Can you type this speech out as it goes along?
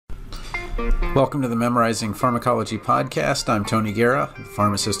Welcome to the Memorizing Pharmacology podcast. I'm Tony Guerra, the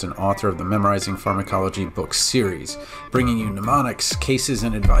pharmacist and author of the Memorizing Pharmacology book series, bringing you mnemonics, cases,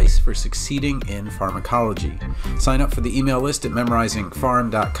 and advice for succeeding in pharmacology. Sign up for the email list at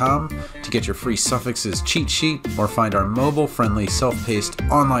memorizingpharm.com to get your free suffixes cheat sheet, or find our mobile-friendly, self-paced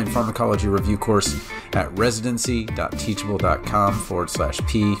online pharmacology review course at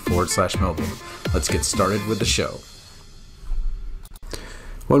residency.teachable.com/p/mobile. Let's get started with the show.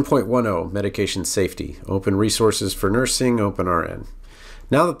 1.10 Medication Safety, Open Resources for Nursing, OpenRN.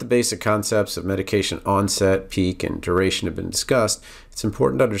 Now that the basic concepts of medication onset, peak, and duration have been discussed, it's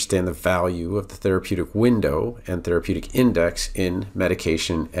important to understand the value of the therapeutic window and therapeutic index in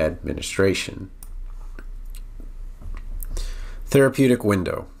medication administration. Therapeutic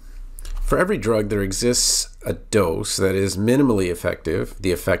window. For every drug, there exists a dose that is minimally effective,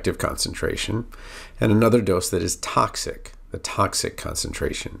 the effective concentration, and another dose that is toxic, the toxic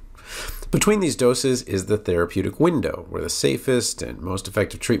concentration. Between these doses is the therapeutic window, where the safest and most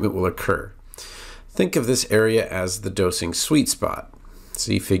effective treatment will occur. Think of this area as the dosing sweet spot.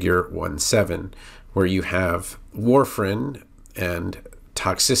 See Figure 1.7, where you have warfarin and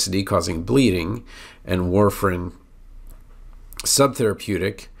toxicity causing bleeding, and warfarin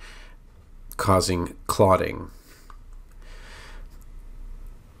subtherapeutic causing clotting.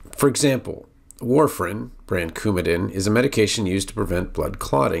 For example, warfarin, brand Coumadin, is a medication used to prevent blood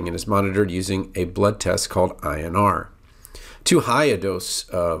clotting and is monitored using a blood test called INR. Too high a dose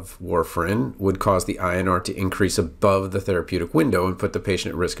of warfarin would cause the INR to increase above the therapeutic window and put the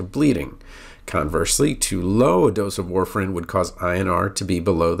patient at risk of bleeding. Conversely, too low a dose of warfarin would cause INR to be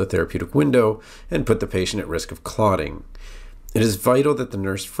below the therapeutic window and put the patient at risk of clotting. It is vital that the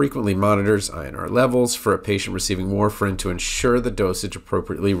nurse frequently monitors INR levels for a patient receiving warfarin to ensure the dosage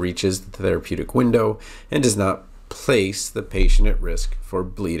appropriately reaches the therapeutic window and does not place the patient at risk for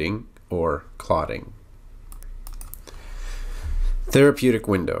bleeding or clotting. Therapeutic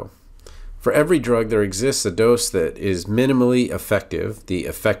window. For every drug, there exists a dose that is minimally effective, the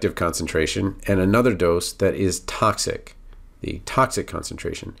effective concentration, and another dose that is toxic, the toxic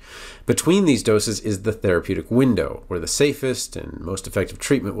concentration. Between these doses is the therapeutic window, where the safest and most effective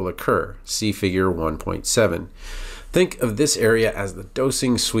treatment will occur. See Figure 1.7. Think of this area as the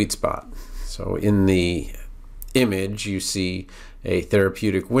dosing sweet spot. So in the image, you see a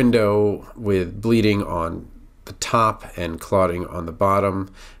therapeutic window with bleeding on the top and clotting on the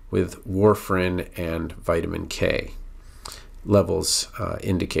bottom, with warfarin and vitamin K levels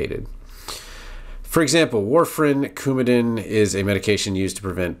indicated. For example, warfarin Coumadin is a medication used to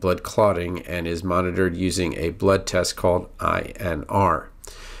prevent blood clotting and is monitored using a blood test called INR.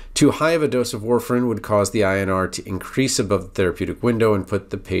 Too high of a dose of warfarin would cause the INR to increase above the therapeutic window and put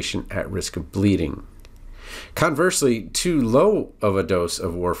the patient at risk of bleeding. Conversely, too low of a dose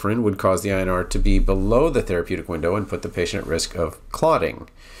of warfarin would cause the INR to be below the therapeutic window and put the patient at risk of clotting.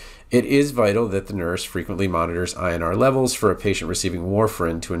 It is vital that the nurse frequently monitors INR levels for a patient receiving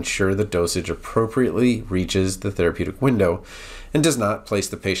warfarin to ensure the dosage appropriately reaches the therapeutic window and does not place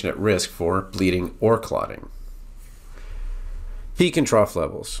the patient at risk for bleeding or clotting. Peak and trough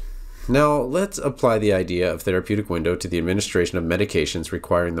levels. Now, let's apply the idea of therapeutic window to the administration of medications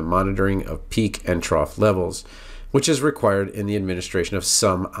requiring the monitoring of peak and trough levels, which is required in the administration of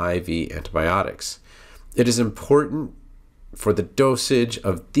some IV antibiotics. It is important for the dosage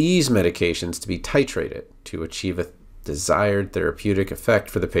of these medications to be titrated to achieve a desired therapeutic effect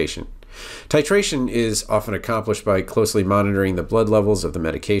for the patient. Titration is often accomplished by closely monitoring the blood levels of the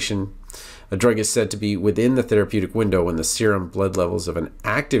medication. A drug is said to be within the therapeutic window when the serum blood levels of an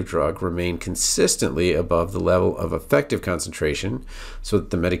active drug remain consistently above the level of effective concentration, so that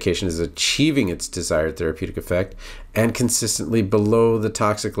the medication is achieving its desired therapeutic effect, and consistently below the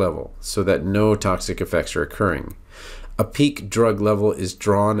toxic level, so that no toxic effects are occurring. A peak drug level is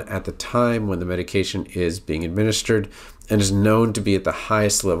drawn at the time when the medication is being administered and is known to be at the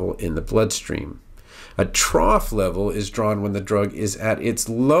highest level in the bloodstream. A trough level is drawn when the drug is at its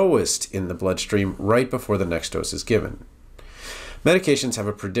lowest in the bloodstream right before the next dose is given. Medications have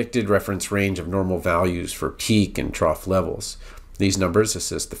a predicted reference range of normal values for peak and trough levels. These numbers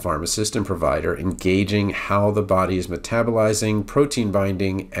assist the pharmacist and provider in gauging how the body is metabolizing, protein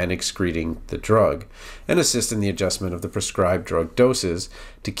binding, and excreting the drug, and assist in the adjustment of the prescribed drug doses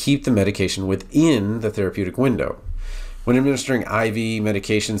to keep the medication within the therapeutic window. When administering IV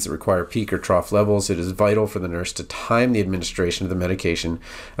medications that require peak or trough levels, it is vital for the nurse to time the administration of the medication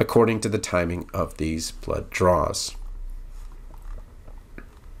according to the timing of these blood draws.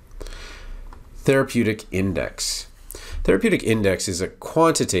 Therapeutic index. Therapeutic index is a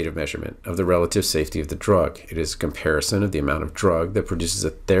quantitative measurement of the relative safety of the drug. It is a comparison of the amount of drug that produces a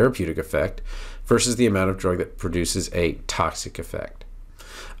therapeutic effect versus the amount of drug that produces a toxic effect.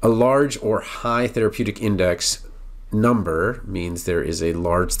 A large or high therapeutic index number means there is a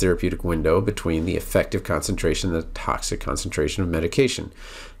large therapeutic window between the effective concentration and the toxic concentration of medication,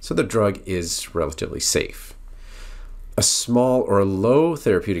 so the drug is relatively safe. A small or low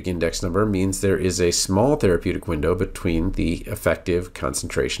therapeutic index number means there is a small therapeutic window between the effective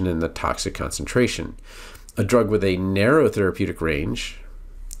concentration and the toxic concentration. A drug with a narrow therapeutic range,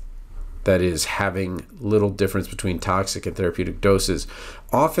 that is, having little difference between toxic and therapeutic doses,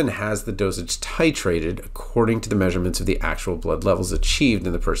 often has the dosage titrated according to the measurements of the actual blood levels achieved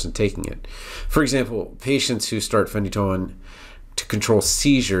in the person taking it. For example, patients who start phenytoin to control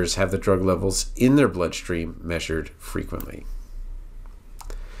seizures have the drug levels in their bloodstream measured frequently.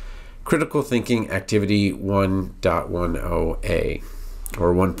 Critical Thinking Activity 1.10a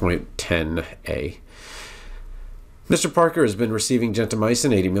or 1.10a. Mr. Parker has been receiving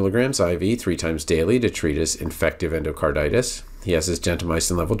gentamicin 80 milligrams IV 3 times daily to treat his infective endocarditis. He has his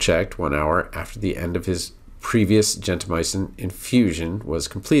gentamicin level checked 1 hour after the end of his previous gentamicin infusion was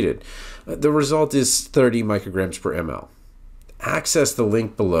completed. The result is 30 micrograms per ml. Access the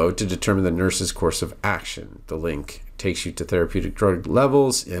link below to determine the nurse's course of action. The link takes you to therapeutic drug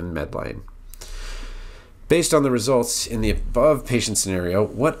levels in Medline. Based on the results in the above patient scenario,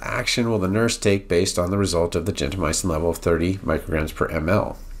 what action will the nurse take based on the result of the gentamicin level of 30 micrograms per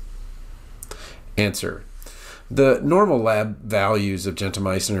ml? Answer. The normal lab values of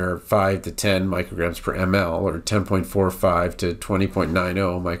gentamicin are 5 to 10 micrograms per ml, or 10.45 to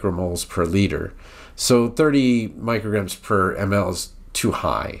 20.90 micromoles per liter. So 30 micrograms per ml is too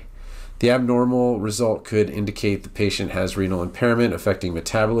high. The abnormal result could indicate the patient has renal impairment affecting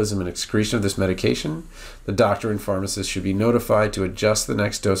metabolism and excretion of this medication. The doctor and pharmacist should be notified to adjust the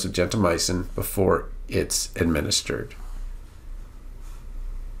next dose of gentamicin before it's administered.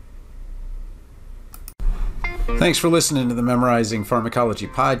 Thanks for listening to the Memorizing Pharmacology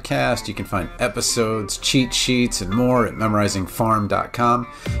podcast. You can find episodes, cheat sheets, and more at memorizingpharm.com.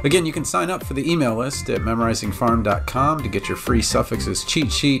 Again, you can sign up for the email list at memorizingpharm.com to get your free suffixes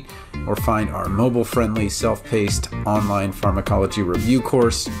cheat sheet, or find our mobile-friendly, self-paced online pharmacology review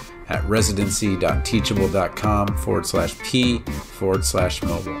course at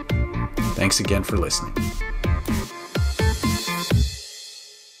residency.teachable.com/p/mobile. Thanks again for listening.